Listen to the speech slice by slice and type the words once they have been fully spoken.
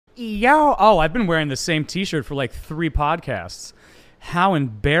Yo, oh, I've been wearing the same T-shirt for like 3 podcasts. How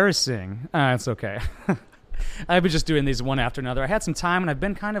embarrassing. It's okay. I've been just doing these one after another. I had some time, and I've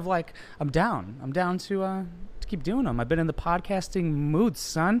been kind of like, I'm down. I'm down to keep doing them. I've been in the podcasting mood,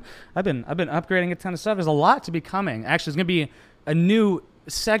 son. I've been upgrading a ton of stuff. There's a lot to be coming. Actually, there's gonna be a new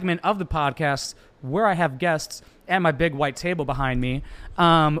segment of the podcast where I have guests and my big white table behind me.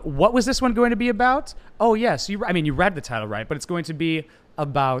 What was this one going to be about? Oh yes, you read the title right, but it's going to be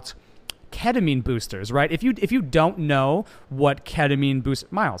about ketamine boosters, right? If you don't know what ketamine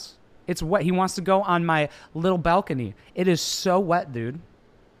boost, Miles, it's wet. He wants to go on my little balcony. It is so wet, dude.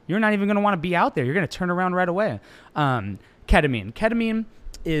 You're not even going to want to be out there. You're going to turn around right away. Ketamine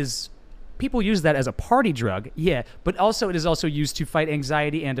is, people use that as a party drug, yeah, but also it is also used to fight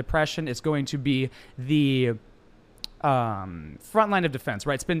anxiety and depression. It's going to be the front line of defense,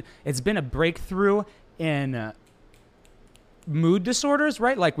 right? It's been a breakthrough in mood disorders,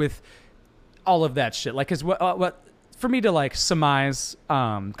 right? Like with all of that shit. Like, cause what for me to like surmise,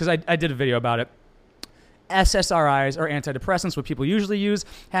 cause I did a video about it. SSRIs or antidepressants, what people usually use,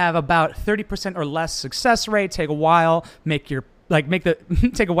 have about 30% or less success rate. Take a while, take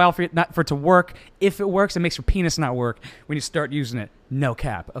a while for it to work. If it works, it makes your penis not work when you start using it. No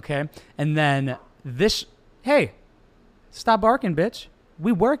cap, okay? And then hey, stop barking, bitch.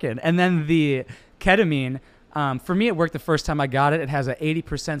 We working. And then the ketamine. For me, it worked the first time I got it. It has an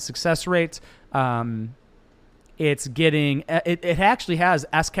 80% success rate. It actually has,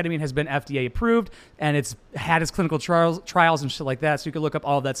 esketamine has been FDA approved, and it's had its clinical trials and shit like that, so you can look up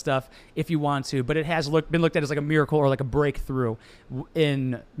all of that stuff if you want to, but it has been looked at as like a miracle or like a breakthrough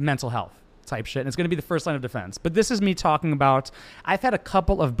in mental health type shit, and it's going to be the first line of defense. But this is me talking about, I've had a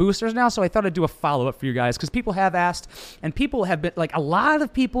couple of boosters now, so I thought I'd do a follow-up for you guys, because people have asked, and people have been, like, a lot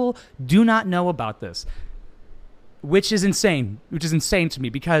of people do not know about this. Which is insane to me,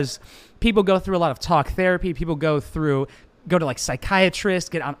 because people go through a lot of talk therapy. People go to like psychiatrists,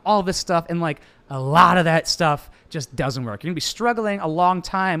 get on all this stuff, and like a lot of that stuff just doesn't work. You're gonna be struggling a long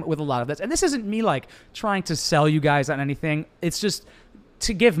time with a lot of this. And this isn't me like trying to sell you guys on anything. It's just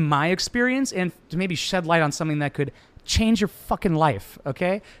to give my experience and to maybe shed light on something that could change your fucking life,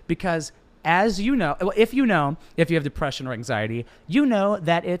 okay? Because as you know, if you have depression or anxiety, you know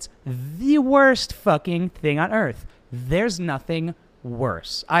that it's the worst fucking thing on earth. There's nothing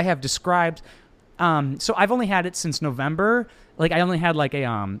worse. I have described, so I've only had it since November. Like, I only had like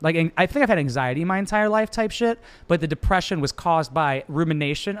I think I've had anxiety my entire life type shit, but the depression was caused by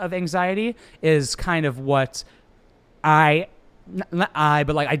rumination of anxiety is kind of what I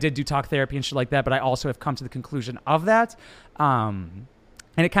did do talk therapy and shit like that, but I also have come to the conclusion of that.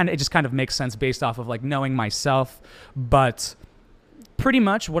 And it just kind of makes sense based off of like knowing myself. But pretty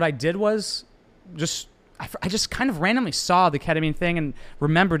much what I did was I just kind of randomly saw the ketamine thing and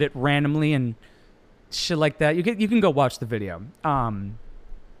remembered it randomly and shit like that. You can go watch the video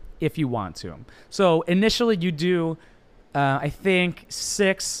if you want to. So initially you do, I think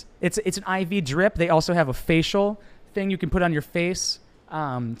 6. It's an IV drip. They also have a facial thing you can put on your face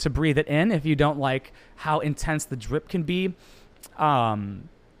to breathe it in if you don't like how intense the drip can be.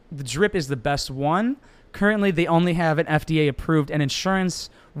 The drip is the best one. Currently, they only have an FDA approved and insurance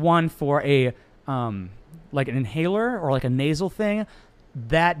one for a like an inhaler or like a nasal thing.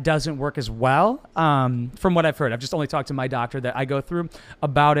 That doesn't work as well. From what I've heard, I've just only talked to my doctor that I go through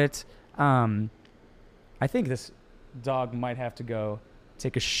about it. I think this dog might have to go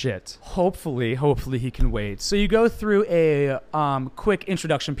take a shit. Hopefully he can wait. So you go through a quick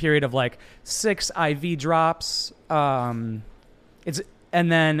introduction period of like 6 IV drops.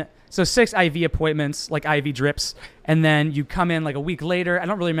 So 6 IV appointments, like IV drips, and then you come in like a week later. I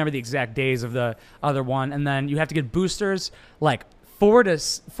don't really remember the exact days of the other one, and then you have to get boosters like 4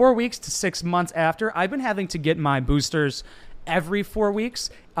 weeks to 6 months after. I've been having to get my boosters every 4 weeks.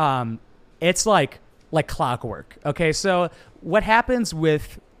 It's like clockwork. Okay, so what happens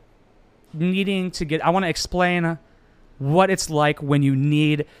with needing to get? I want to explain what it's like when you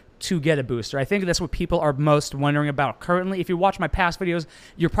need to get a booster. I think that's what people are most wondering about currently. If you watch my past videos,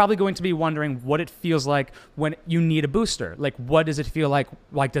 you're probably going to be wondering what it feels like when you need a booster. Like, what does it feel like?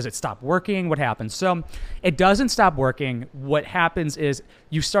 Like, does it stop working? What happens? So it doesn't stop working. What happens is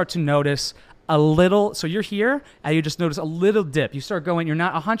you start to notice a little, so you're here and you just notice a little dip. You start going, you're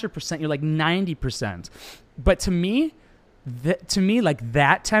not 100%, you're like 90%. But to me, like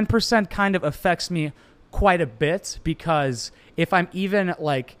that 10% kind of affects me quite a bit, because if I'm even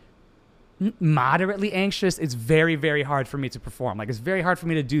like moderately anxious, it's very, very hard for me to perform. Like, it's very hard for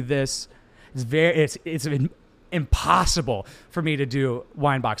me to do this. It's impossible for me to do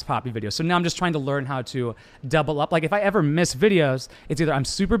Winebox Poppy videos. So now I'm just trying to learn how to double up. Like if I ever miss videos, it's either I'm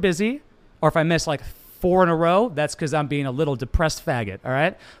super busy, or if I miss like 4 in a row, that's because I'm being a little depressed faggot. All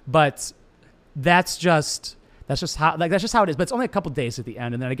right, but that's just how it is. But it's only a couple days at the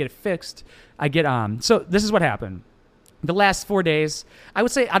end, and then I get it fixed. I get So this is what happened. The last 4 days, I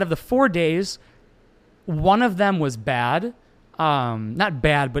would say out of the 4 days, one of them was bad. Not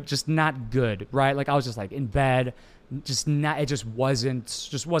bad, but just not good, right? Like I was just like in bed, it just wasn't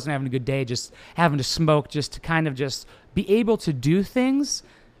having a good day, just having to smoke just to kind of just be able to do things,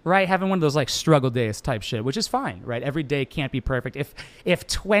 right? Having one of those like struggle days type shit, which is fine, right? Every day can't be perfect. If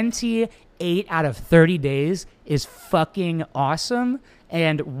 28 out of 30 days is fucking awesome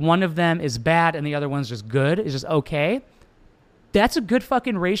and one of them is bad and the other one's just good, is just okay, that's a good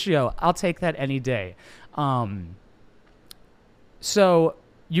fucking ratio. I'll take that any day. So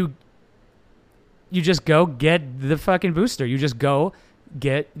you just go get the fucking booster. You just go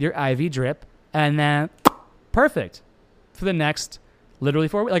get your IV drip, and then perfect for the next literally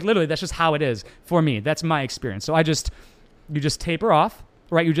 4 weeks. Like literally, that's just how it is for me. That's my experience. So you just taper off,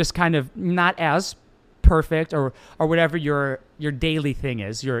 right? You just kind of not as perfect or whatever your daily thing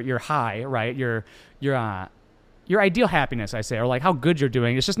is, your high, right? Your ideal happiness, I say, or like how good you're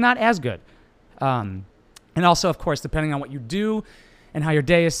doing. It's just not as good. And also, of course, depending on what you do and how your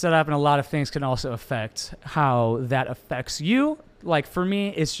day is set up, and a lot of things can also affect how that affects you. Like for me,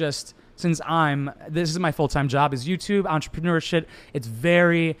 it's just, since this is my full-time job is YouTube, entrepreneurship, it's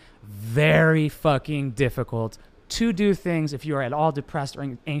very, very fucking difficult to do things if you are at all depressed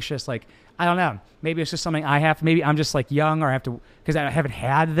or anxious. Like, I don't know, maybe it's just something I have, maybe I'm just like young, or I have to, because I haven't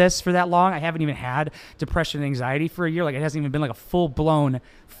had this for that long. I haven't even had depression and anxiety for a year. Like it hasn't even been like a full-blown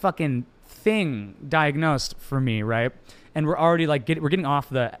fucking thing diagnosed for me, right? And we're already like we're getting off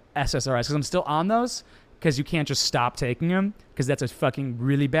the SSRIs because I'm still on those, because you can't just stop taking them, because that's a fucking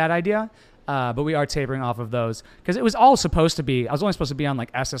really bad idea. But we are tapering off of those because it was all supposed to be. I was only supposed to be on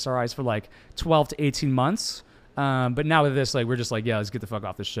like SSRIs for like 12 to 18 months. But now with this, like we're just like, yeah, let's get the fuck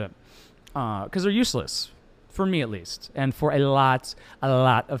off this shit, because they're useless for me at least, and for a lot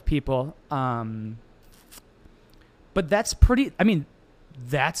of people. But that's pretty. I mean,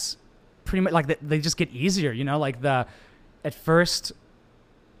 that's pretty much like they just get easier, you know, like at first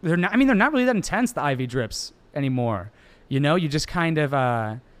they're not really that intense, the IV drips anymore, you know. You just kind of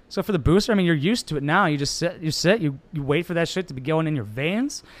so for the booster, I mean, you're used to it now. You just sit, you wait for that shit to be going in your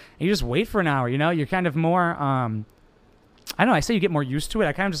veins, and you just wait for an hour, you know. You're kind of more I don't know, I say you get more used to it.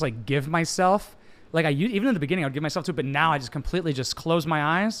 I kind of just like give myself, like even in the beginning I would give myself to it, but now I just completely just close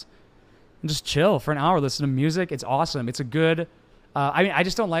my eyes and just chill for an hour, listen to music. It's awesome. It's a good I mean, I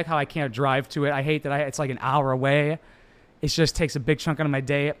just don't like how I can't drive to it. I hate that it's like an hour away. It just takes a big chunk out of my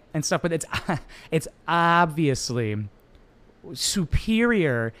day and stuff. But it's obviously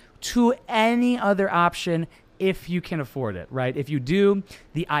superior to any other option if you can afford it, right? If you do,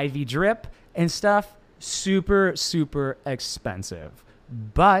 the IV drip and stuff, super, super expensive.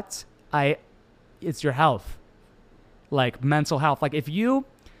 But it's your health, like mental health. Like if you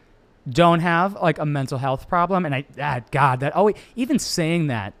don't have like a mental health problem, and even saying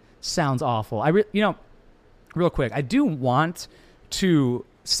that sounds awful. Real quick, I do want to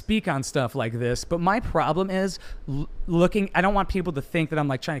speak on stuff like this, but my problem is I don't want people to think that I'm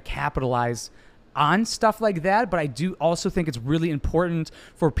like trying to capitalize on stuff like that, but I do also think it's really important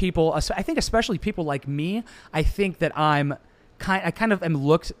for people, I think especially people like me. I think that I kind of am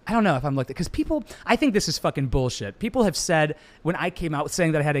looked, I don't know if I'm looked at, because people, I think this is fucking bullshit. People have said, when I came out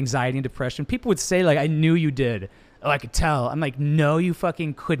saying that I had anxiety and depression, people would say like, I knew you did. Oh, I could tell. I'm like, no, you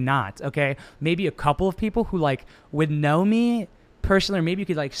fucking could not, okay? Maybe a couple of people who like would know me personally, or maybe you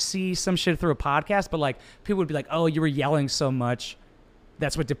could like see some shit through a podcast, but like people would be like, oh, you were yelling so much.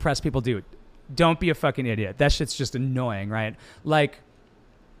 That's what depressed people do. Don't be a fucking idiot. That shit's just annoying, right? Like,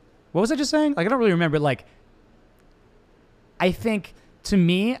 what was I just saying? Like, I don't really remember. Like, I think to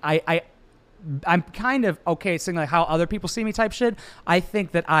me, I'm kind of okay saying like how other people see me type shit. I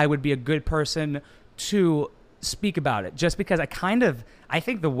think that I would be a good person to speak about it, just because I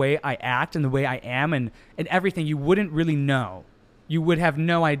think the way I act and the way I am and everything, you wouldn't really know. You would have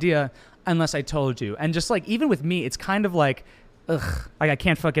no idea unless I told you. And just like, even with me, it's kind of like, ugh, like I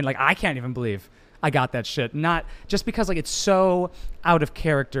can't even believe I got that shit. Not just because like it's so out of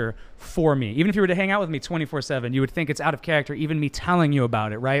character for me. Even if you were to hang out with me 24/7, you would think it's out of character, even me telling you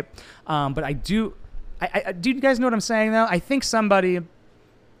about it, right? But I do you guys know what I'm saying though? I think somebody,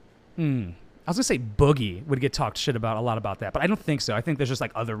 I was gonna say Boogie would get talked shit about a lot about that, but I don't think so. I think there's just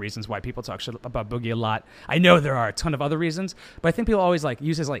like other reasons why people talk shit about Boogie a lot. I know there are a ton of other reasons, but I think people always like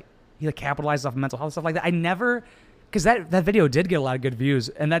use his like he like capitalizes off mental health stuff like that. I never, because that video did get a lot of good views,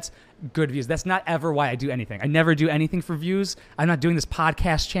 and that's good views. That's not ever why I do anything. I never do anything for views. I'm not doing this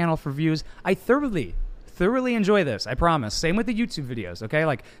podcast channel for views. I thoroughly enjoy this. I promise. Same with the YouTube videos, okay?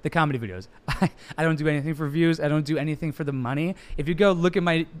 Like the comedy videos. I don't do anything for views. I don't do anything for the money. If you go look at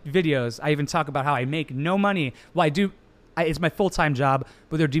my videos, I even talk about how I make no money. Well, it's my full-time job,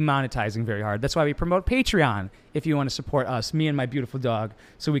 but they're demonetizing very hard. That's why we promote Patreon if you want to support us, me and my beautiful dog,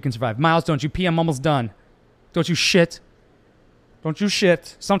 so we can survive. Miles, don't you pee? I'm almost done. Don't you shit. Don't you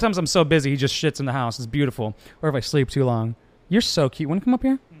shit. Sometimes I'm so busy, he just shits in the house. It's beautiful. Or if I sleep too long. You're so cute. Want to come up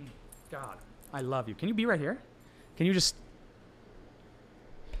here? God, I love you. Can you be right here? Can you just...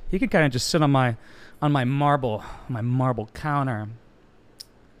 He can kind of just sit on my marble counter.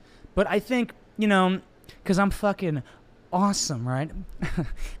 But I think, you know, because I'm fucking awesome, right?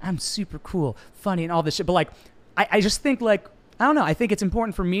 I'm super cool, funny, and all this shit. But, like, I just think, like, I don't know. I think it's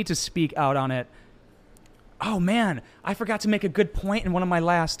important for me to speak out on it. Oh, man, I forgot to make a good point in one of my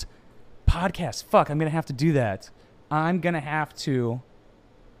last podcasts. Fuck, I'm going to have to do that. I'm going to have to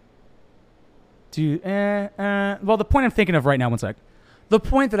do... well, the point I'm thinking of right now, one sec. The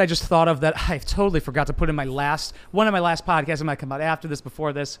point that I just thought of that I totally forgot to put in one of my last podcasts. It might come out after this,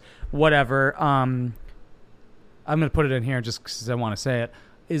 before this, whatever. I'm going to put it in here just because I want to say it.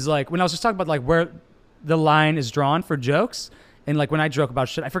 Is like, when I was just talking about like where the line is drawn for jokes... And, like, when I joke about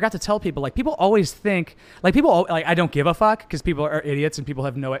shit, I forgot to tell people, like, people always think, like, I don't give a fuck because people are idiots and people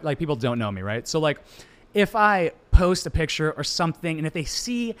have people don't know me, right? So, like, if I post a picture or something and if they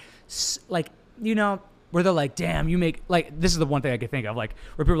see, like, you know, where they're like, damn, you make, like, this is the one thing I could think of, like,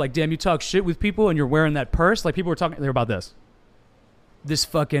 where people are like, damn, you talk shit with people and you're wearing that purse. Like, people were talking, they're about this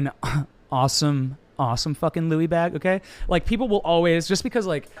fucking awesome fucking Louis bag, okay? Like, people will always, just because,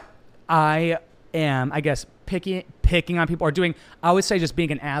 like, I am, I guess, picking on people, or doing, I would say, just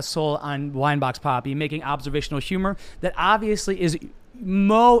being an asshole on Winebox Poppy, making observational humor that obviously is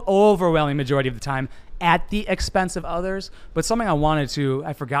overwhelming majority of the time at the expense of others. But something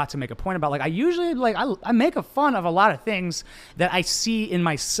I forgot to make a point about, like, I usually, like, I make a fun of a lot of things that I see in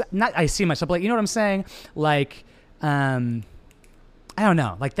myself, like, you know what I'm saying? Like, I don't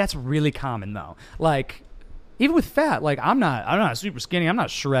know, like, that's really common though. Like, even with fat, like, I'm not super skinny. I'm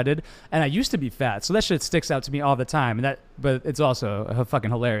not shredded, and I used to be fat, so that shit sticks out to me all the time. But it's also fucking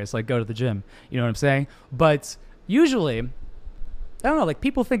hilarious. Like, go to the gym. You know what I'm saying? But usually, I don't know. Like,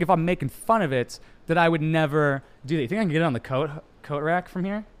 people think if I'm making fun of it that I would never do that. You think I can get it on the coat rack from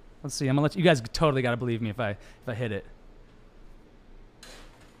here? Let's see. I'm gonna let you guys totally gotta believe me if I hit it.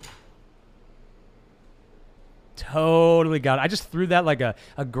 Totally got it. I just threw that like a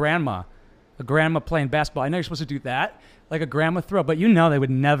grandma. A grandma playing basketball. I know you're supposed to do that, like a grandma throw, but you know they would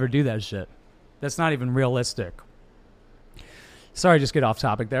never do that shit. That's not even realistic. Sorry, just get off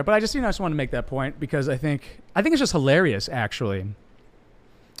topic there, but I just wanted to make that point because I think it's just hilarious. Actually,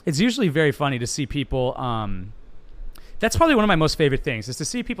 it's usually very funny to see people. That's probably one of my most favorite things is to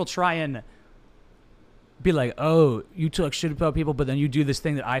see people try and be like, "Oh, you talk shit about people, but then you do this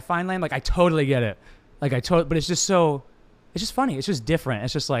thing that I find lame." Like, I totally get it. Like, but it's just funny. It's just different.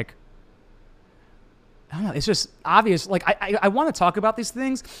 It's just like, I don't know. It's just obvious. Like, I want to talk about these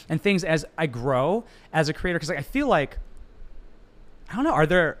things and things as I grow as a creator, because, like, I feel like, I don't know,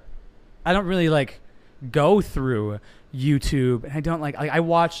 I don't really, like, go through YouTube, and I don't like I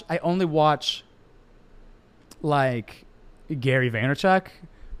only watch like Gary Vaynerchuk,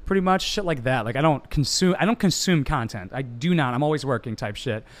 pretty much, shit like that. Like, I don't consume content. I do not. I'm always working type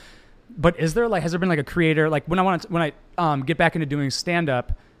shit. But has there been like a creator, like, when I get back into doing stand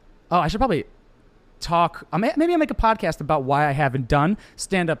up, I should probably talk. Maybe I'll make a podcast about why I haven't done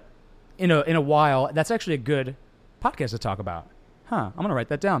stand up in a while. That's actually a good podcast to talk about. I'm gonna write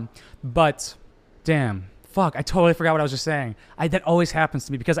that down. But damn, fuck, I totally forgot what I was just saying. That always happens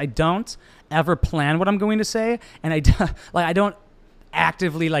to me because I don't ever plan what I'm going to say, and I don't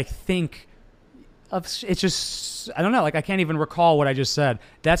actively like think of. It's just, I don't know. Like, I can't even recall what I just said.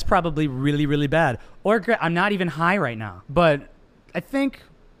 That's probably really, really bad. Or I'm not even high right now. But I think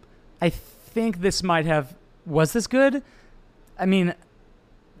this might have. Was this good? I mean,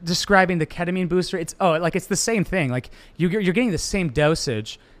 describing the ketamine booster, it's the same thing. Like, you're getting the same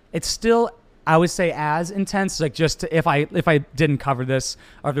dosage. It's still, I would say, as intense. Like, just if I didn't cover this,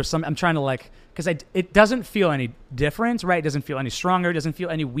 or if there's some, I'm trying to, like, because it doesn't feel any different, right? It doesn't feel any stronger. It doesn't feel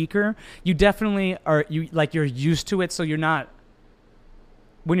any weaker. You definitely are. You're used to it, so you're not.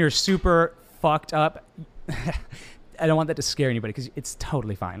 When you're super fucked up. I don't want that to scare anybody because it's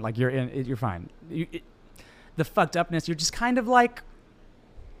totally fine. Like, you're fine. The fucked upness, you're just kind of like,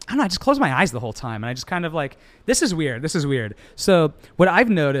 don't know, I just close my eyes the whole time, and I just kind of like, this is weird. So what I've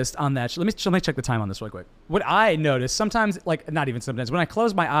noticed on that, let me check the time on this really quick. What I notice sometimes, like not even sometimes, when I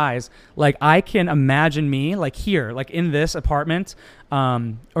close my eyes, like I can imagine me like here, like in this apartment,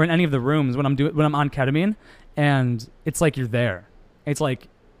 or in any of the rooms when I'm on ketamine, and it's like you're there. It's like,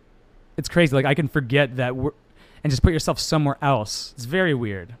 it's crazy. Like I can forget that and just put yourself somewhere else. It's very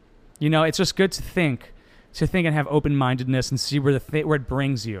weird. You know, it's just good to think and have open-mindedness and see where where it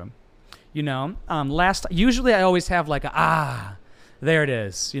brings you. You know, usually I always have like there it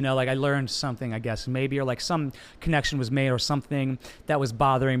is. You know, like I learned something, I guess, maybe, or like some connection was made or something that was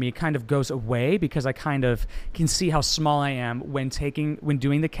bothering me kind of goes away because I kind of can see how small I am when doing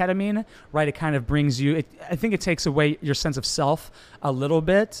the ketamine, right? It kind of brings you, I think it takes away your sense of self a little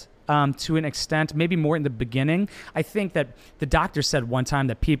bit. To an extent, maybe more in the beginning. I think that the doctor said one time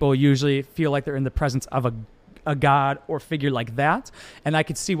that people usually feel like they're in the presence of a god or figure like that, and I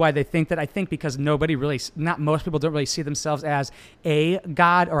could see why they think that. I think because not most people don't really see themselves as a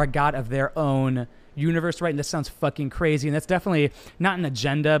god or a god of their own universe, right? And this sounds fucking crazy, and that's definitely not an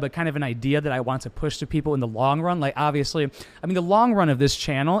agenda, but kind of an idea that I want to push to people in the long run. Like, obviously, I mean, the long run of this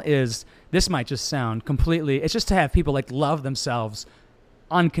channel is, this might just sound completely, it's just to have people like love themselves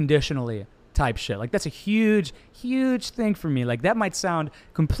unconditionally type shit. Like that's a huge thing for me. Like that might sound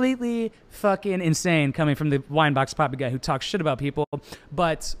completely fucking insane coming from the Winebox Poppy guy who talks shit about people,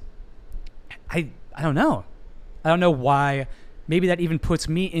 but I don't know. I don't know why. Maybe that even puts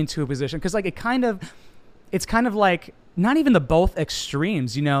me into a position, because like it's kind of like not even the both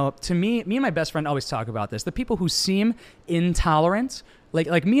extremes, you know. To me and my best friend always talk about this. The people who seem intolerant,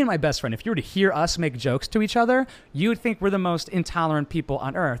 like me and my best friend, if you were to hear us make jokes to each other, you would think we're the most intolerant people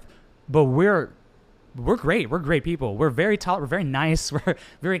on earth. But we're great. We're great people. We're very tolerant. We're very nice. We're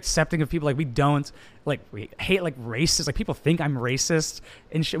very accepting of people. Like we hate like racist. Like people think I'm racist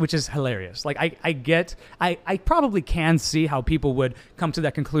and shit, which is hilarious. Like I probably can see how people would come to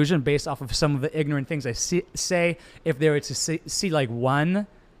that conclusion based off of some of the ignorant things I say if they were to see like one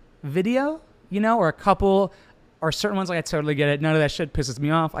video, you know, or a couple. Or certain ones, like I totally get it. None of that shit pisses me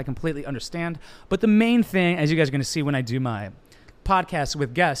off. I completely understand. But the main thing, as you guys are going to see when I do my podcast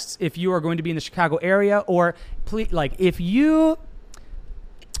with guests, if you are going to be in the Chicago area, or please, like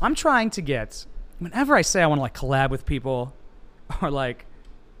I'm trying to get, whenever I say I want to like collab with people or like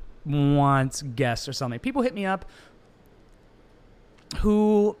want guests or something, people hit me up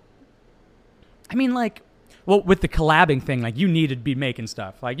who, I mean, like, well, with the collabing thing, like you need to be making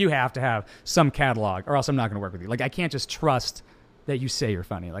stuff. Like you have to have some catalog, or else I'm not going to work with you. Like I can't just trust that you say you're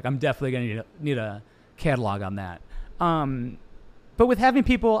funny. Like I'm definitely going to need a catalog on that. But with having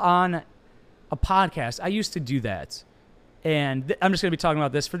people on a podcast, I used to do that, and I'm just going to be talking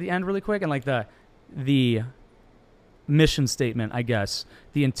about this for the end really quick, and like the mission statement, I guess,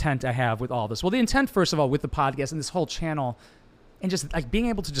 the intent I have with all this. Well, the intent, first of all, with the podcast and this whole channel, and just like being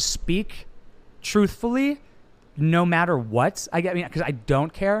able to just speak truthfully, no matter what, mean, because I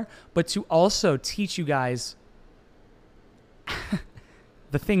don't care, but to also teach you guys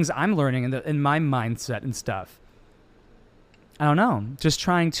the things I'm learning in my mindset and stuff. I don't know, just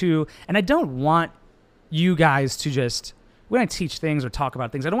trying to, and I don't want you guys to just, when I teach things or talk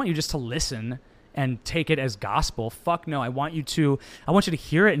about things, I don't want you just to listen and take it as gospel. Fuck no. I want you to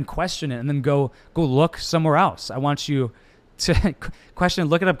hear it and question it, and then go look somewhere else. I want you to question,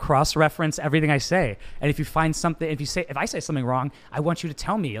 look it up, cross-reference everything I say. And if you find something, if I say something wrong, I want you to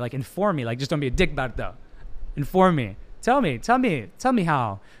tell me, like inform me. Like just don't be a dick about it though. Inform me. Tell me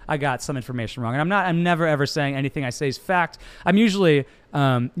how I got some information wrong. And I'm never ever saying anything I say is fact. I'm usually,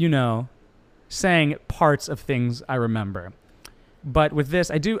 saying parts of things I remember. But with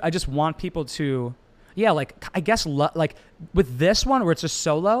this, I just want people to, like, I guess, like with this one where it's just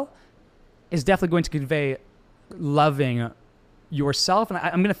solo, is definitely going to convey loving yourself. And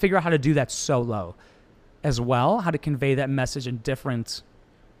I'm going to figure out how to do that solo as well, how to convey that message in different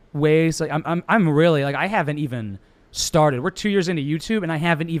ways. Like I'm really, like, I haven't even started. We're 2 years into YouTube and I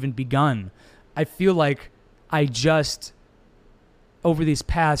haven't even begun. I feel like I just, over these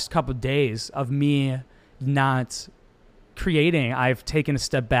past couple of days of me not creating, I've taken a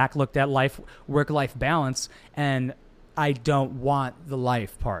step back, looked at work-life balance, and I don't want the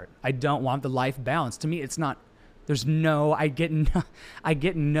life part. I don't want the life balance. To me, it's not, I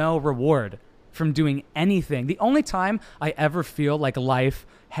get no reward from doing anything. The only time I ever feel like life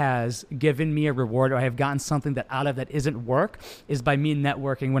has given me a reward, or I have gotten something out of that isn't work, is by me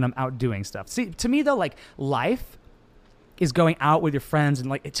networking when I'm out doing stuff. See, to me though, like, life is going out with your friends, and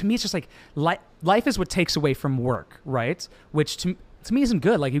like, to me it's just like life is what takes away from work, right? Which to me isn't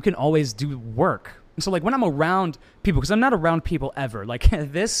good. Like, you can always do work, And so like when I'm around people, because I'm not around people ever, like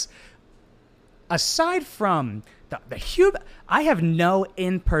this, aside from the human, I have no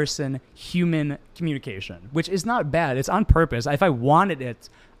in-person human communication, which is not bad. It's on purpose. If I wanted it,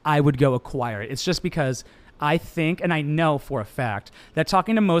 I would go acquire it. It's just because I think, and I know for a fact, that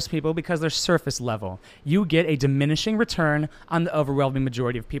talking to most people, because they're surface level, you get a diminishing return on the overwhelming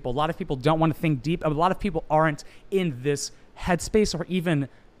majority of people. A lot of people don't want to think deep. A lot of people aren't in this headspace or even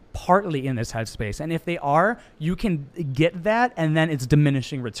partly in this headspace. And if they are, you can get that, and then it's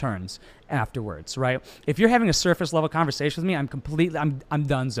diminishing returns afterwards, right? If you're having a surface level conversation with me, I'm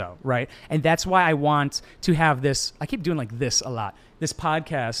donezo, right? And that's why I want to have this, I keep doing like this a lot, this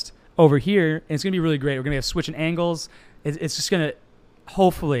podcast over here, and it's going to be really great. We're going to have switching angles. It's just going to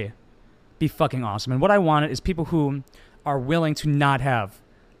hopefully be fucking awesome. And what I wanted is people who are willing to not have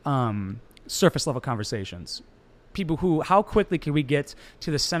surface level conversations. People who, how quickly can we get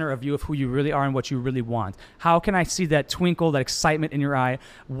to the center of you of who you really are and what you really want? How can I see that twinkle, that excitement in your eye?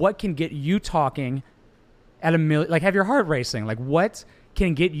 What can get you talking at a million, like have your heart racing? Like what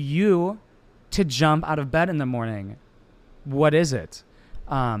can get you to jump out of bed in the morning? What is it?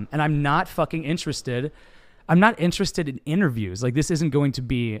 And I'm not fucking interested. I'm not interested in interviews. Like this isn't going to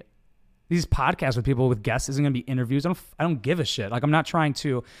be, these podcasts with people, with guests isn't going to be interviews. I don't give a shit. Like I'm not trying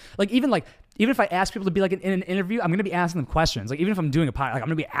to, even if I ask people to be like in an interview, I'm going to be asking them questions. Like even if I'm doing a podcast, like I'm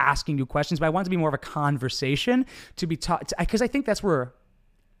going to be asking you questions, but I want it to be more of a conversation to be taught, because I think that's where,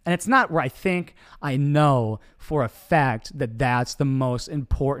 and it's not where I know for a fact that that's the most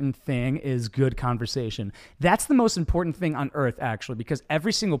important thing is good conversation. That's the most important thing on earth, actually, because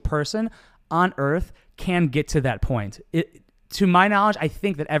every single person on earth can get to that point. To my knowledge, I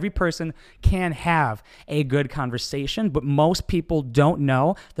think that every person can have a good conversation, but most people don't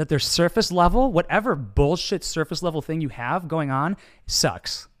know that their surface level, whatever bullshit surface level thing you have going on,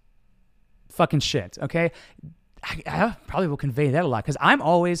 sucks. Fucking shit, okay? I probably will convey that a lot because I'm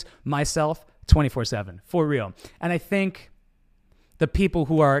always myself 24/7, for real. And I think the people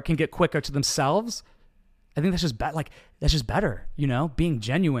who can get quicker to themselves, I think that's just better, being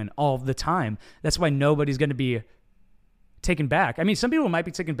genuine all the time. That's why nobody's going to be taken back. I mean, some people might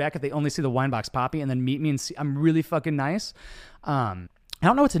be taken back if they only see the Winebox Poppy and then meet me and see I'm really fucking nice. I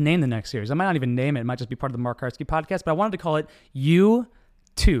don't know what to name the next series. I might not even name it. It might just be part of the Mark Karski podcast, but I wanted to call it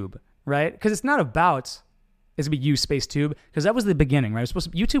YouTube, right? Because it's not about, it's going to be U space tube, because that was the beginning, right?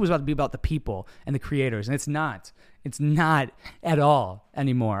 YouTube was about to be about the people and the creators, and it's not. It's not at all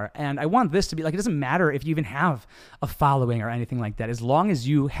anymore. And I want this to be like, it doesn't matter if you even have a following or anything like that. As long as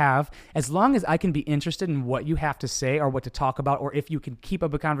I can be interested in what you have to say or what to talk about, or if you can keep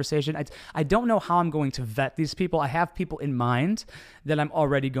up a conversation. I don't know how I'm going to vet these people. I have people in mind that I'm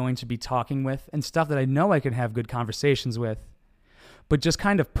already going to be talking with and stuff that I know I can have good conversations with. But just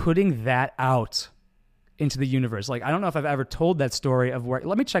kind of putting that out into the universe. Like, I don't know if I've ever told that story of where,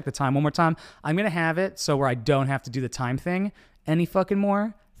 let me check the time one more time. I'm going to have it so where I don't have to do the time thing any fucking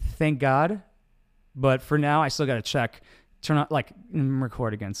more. Thank God. But for now, I still got to turn on,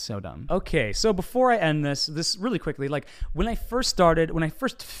 record again. So dumb. Okay. So before I end this really quickly, when I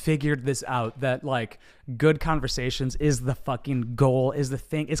first figured this out, that good conversations is the fucking goal, is the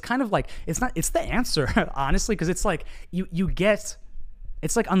thing. It's kind of it's the answer, honestly. Cause it's you get,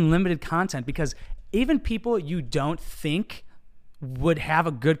 it's unlimited content, because even people you don't think would have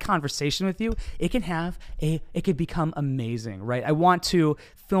a good conversation with you, it could become amazing, right? I want to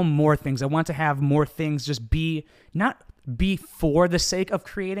film more things. I want to have more things just not be for the sake of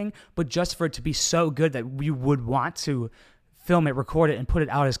creating, but just for it to be so good that we would want to film it, record it, and put it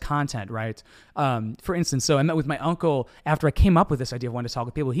out as content, right? For instance, so I met with my uncle after I came up with this idea of wanting to talk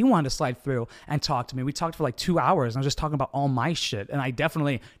with people. He wanted to slide through and talk to me. We talked for 2 hours, and I was just talking about all my shit. And I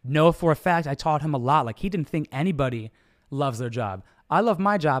definitely know for a fact I taught him a lot. He didn't think anybody loves their job. I love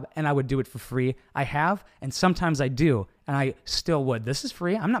my job, and I would do it for free. I have, and sometimes I do, and I still would. This is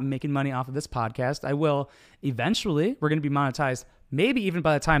free. I'm not making money off of this podcast. I will eventually. We're going to be monetized, maybe even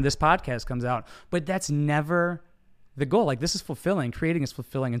by the time this podcast comes out. But that's never the goal. This is fulfilling. Creating is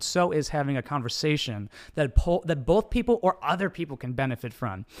fulfilling, and so is having a conversation that both people or other people can benefit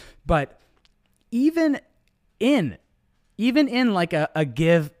from. But even in a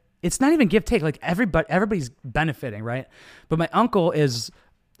give, it's not even give take. Everybody's benefiting, right? But my uncle is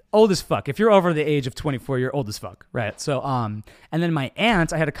old as fuck. If you're over the age of 24, you're old as fuck, right? So and then my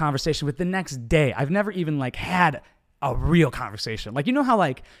aunt, I had a conversation with the next day. I've never even had a real conversation. You know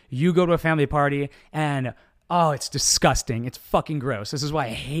how you go to a family party and, oh, it's disgusting. It's fucking gross. This is why I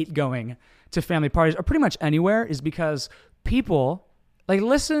hate going to family parties or pretty much anywhere, is because people,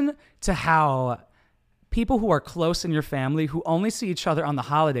 listen to how people who are close in your family, who only see each other on the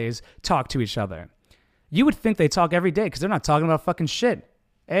holidays, talk to each other. You would think they talk every day because they're not talking about fucking shit.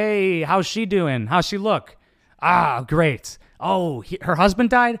 Hey, how's she doing? How's she look? Ah, great. Oh, her husband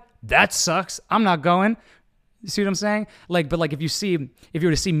died? That sucks. I'm not going. You see what I'm saying? Like, but like if you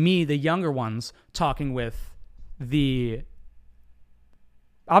were to see me, the younger ones, talking with I'm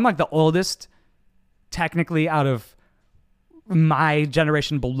like the oldest, technically, out of my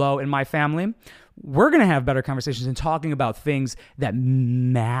generation below in my family. We're going to have better conversations and talking about things that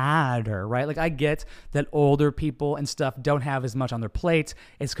matter, right? Like I get that older people and stuff don't have as much on their plate.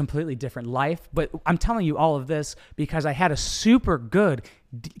 It's a completely different life. But I'm telling you all of this because I had a super good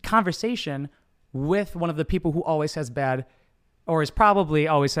conversation with one of the people who always has bad, or is probably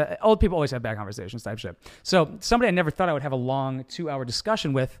always, old people always have bad conversations type shit. So somebody I never thought I would have a long 2-hour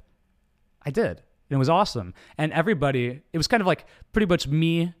discussion with, I did. And it was awesome. And everybody, it was kind of like pretty much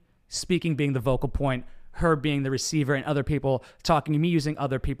me speaking being the vocal point, her being the receiver, and other people talking to me, using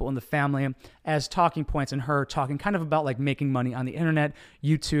other people in the family as talking points, and her talking kind of about like making money on the internet,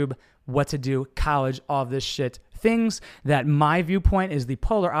 YouTube, what to do, college, all of this shit. Things that my viewpoint is the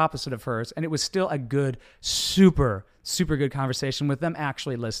polar opposite of hers. And it was still a good, super, super good conversation with them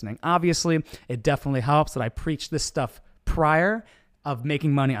actually listening. Obviously, it definitely helps that I preached this stuff prior of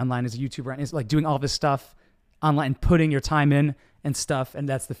making money online as a YouTuber and it's like doing all this stuff online and putting your time in and stuff, and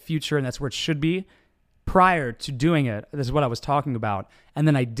that's the future and that's where it should be. Prior to doing it, this is what I was talking about. And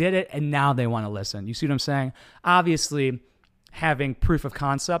then I did it, and now they want to listen. You see what I'm saying? Obviously, having proof of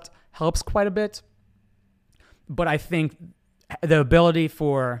concept helps quite a bit. But I think the ability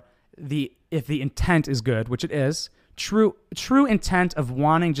for if the intent is good, which it is, true intent of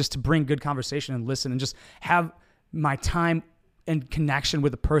wanting just to bring good conversation and listen and just have my time and connection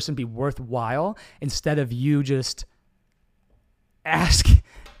with a person be worthwhile instead of you just ask.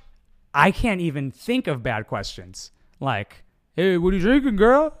 I can't even think of bad questions like, hey, what are you drinking,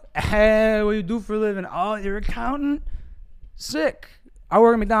 girl? Hey, what do you do for a living? Oh, you're an accountant? Sick. I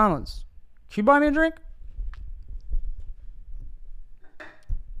work at McDonald's. Can you buy me a drink? I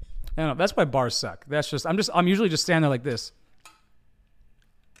don't know. That's why bars suck. That's just I'm usually just standing there like this.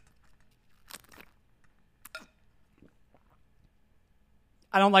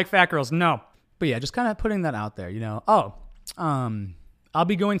 I don't like fat girls. No. But yeah, just kind of putting that out there, you know. I'll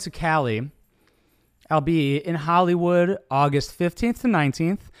be going to Cali. I'll be in Hollywood August 15th to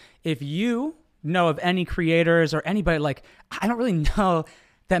 19th. If you know of any creators or anybody, like, I don't really know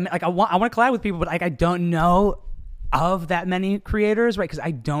that, like, I want to collab with people, but like I don't know of that many creators, right? Because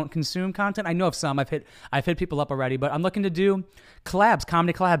I don't consume content. I know of some. I've hit people up already, but I'm looking to do collabs,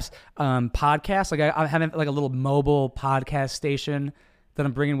 comedy collabs, podcasts. Like I'm having like a little mobile podcast station that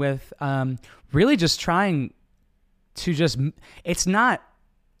I'm bringing with. Really just trying to it's not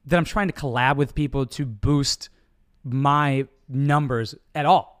that I'm trying to collab with people to boost my numbers at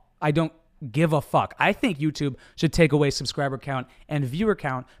all. I don't give a fuck. I think YouTube should take away subscriber count and viewer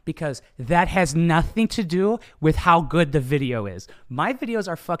count because that has nothing to do with how good the video is. My videos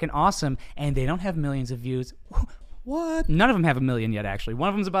are fucking awesome and they don't have millions of views. What? None of them have 1 million yet, actually. One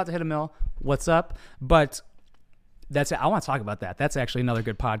of them's about to hit 1 mil. What's up? But that's it. I want to talk about that. That's actually another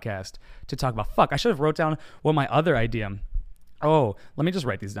good podcast to talk about. Fuck, I should have wrote down what my other idea. Oh, let me just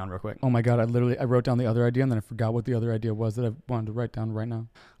write these down real quick. Oh my God, I wrote down the other idea and then I forgot what the other idea was that I wanted to write down right now.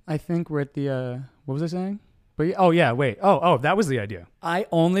 I think we're at the, what was I saying? But wait. Oh, that was the idea. I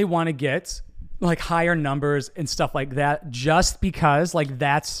only want to get like higher numbers and stuff like that just because like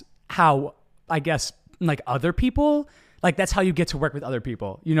that's how, I guess, like other people, like that's how you get to work with other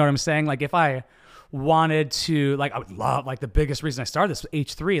people. You know what I'm saying? Like if I wanted to, like I would love, like the biggest reason I started this was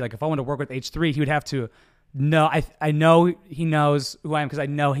H3. Like if I wanted to work with H3, he would have to know, I know he knows who I am because I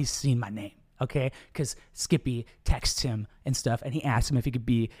know he's seen my name. Okay, because Skippy texts him and stuff, and he asked him if he could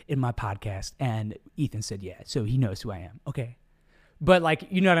be in my podcast, and Ethan said yeah, so he knows who I am. Okay, but like,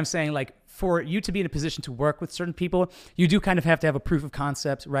 you know what I'm saying? Like, for you to be in a position to work with certain people, you do kind of have to have a proof of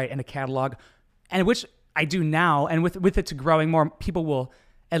concept, right, and a catalog, and which I do now, and with it to growing more, people will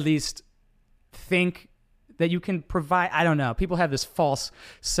at least think that you can provide. I don't know. People have this false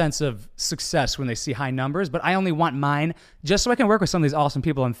sense of success when they see high numbers, but I only want mine just so I can work with some of these awesome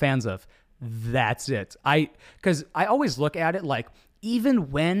people I'm fans of. That's it. Because I always look at it like,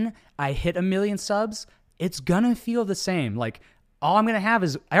 even when I hit 1 million subs, it's gonna feel the same. Like all I'm gonna have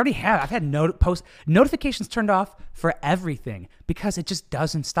is, I've had notifications turned off for everything because it just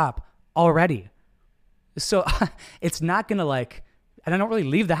doesn't stop already. So it's not gonna like, and I don't really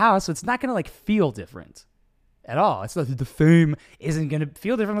leave the house, so it's not gonna like feel different at all. It's the fame isn't gonna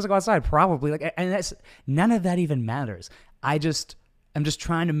feel different as I go outside, probably. Like, and that's, none of that even matters. I'm just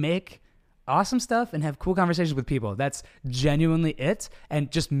trying to make awesome stuff and have cool conversations with people. That's genuinely it.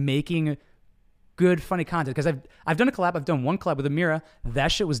 And just making good, funny content. Because I've done a collab. I've done one collab with Amira.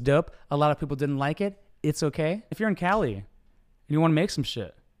 That shit was dope. A lot of people didn't like it. It's okay. If you're in Cali and you want to make some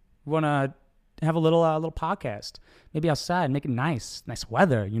shit, you want to have a little podcast, maybe outside, make it nice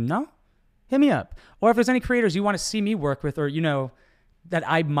weather, hit me up. Or if there's any creators you want to see me work with, or, that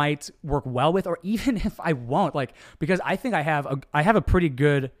I might work well with, or even if I won't, like, because I think I have a pretty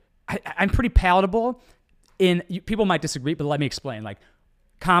good, I'm pretty palatable in, people might disagree, but let me explain. Like,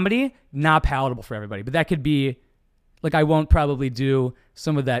 comedy, not palatable for everybody, but that could be, like, I won't probably do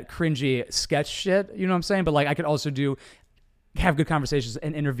some of that cringy sketch shit, you know what I'm saying? But, like, I could also have good conversations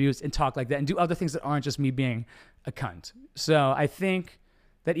and interviews and talk like that and do other things that aren't just me being a cunt. So I think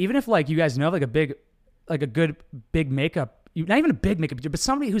that even if, like, you guys know, like, a good big makeup, not even a big makeup, but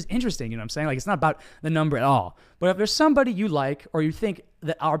somebody who's interesting, you know what I'm saying? Like, it's not about the number at all. But if there's somebody you like, or you think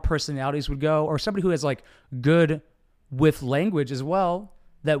that our personalities would go, or somebody who has, like, good with language as well,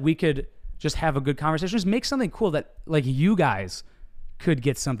 that we could just have a good conversation, just make something cool that, like, you guys could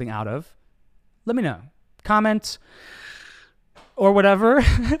get something out of, let me know. Comment or whatever.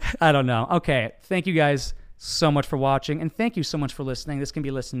 I don't know. Okay. Thank you guys so much for watching, and thank you so much for listening. This can be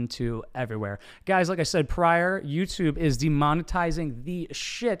listened to everywhere. Guys, like I said prior, YouTube is demonetizing the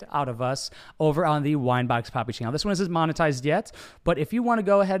shit out of us over on the Winebox Poppy channel. This one isn't monetized yet, but if you want to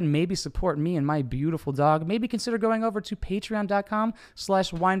go ahead and maybe support me and my beautiful dog, maybe consider going over to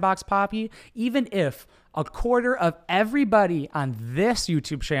patreon.com/wineboxpoppy. Even if a quarter of everybody on this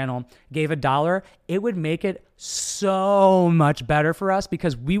YouTube channel gave $1, it would make it so much better for us,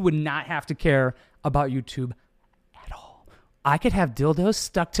 because we would not have to care about YouTube at all. I could have dildos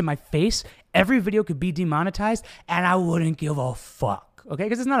stuck to my face. Every video could be demonetized, and I wouldn't give a fuck. Okay?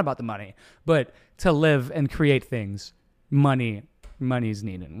 Because it's not about the money, but to live and create things, money's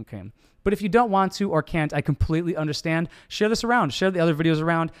needed. Okay? But if you don't want to or can't, I completely understand. Share this around. Share the other videos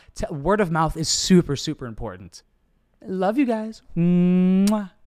around. Word of mouth is super, super important. Love you guys. Mwah.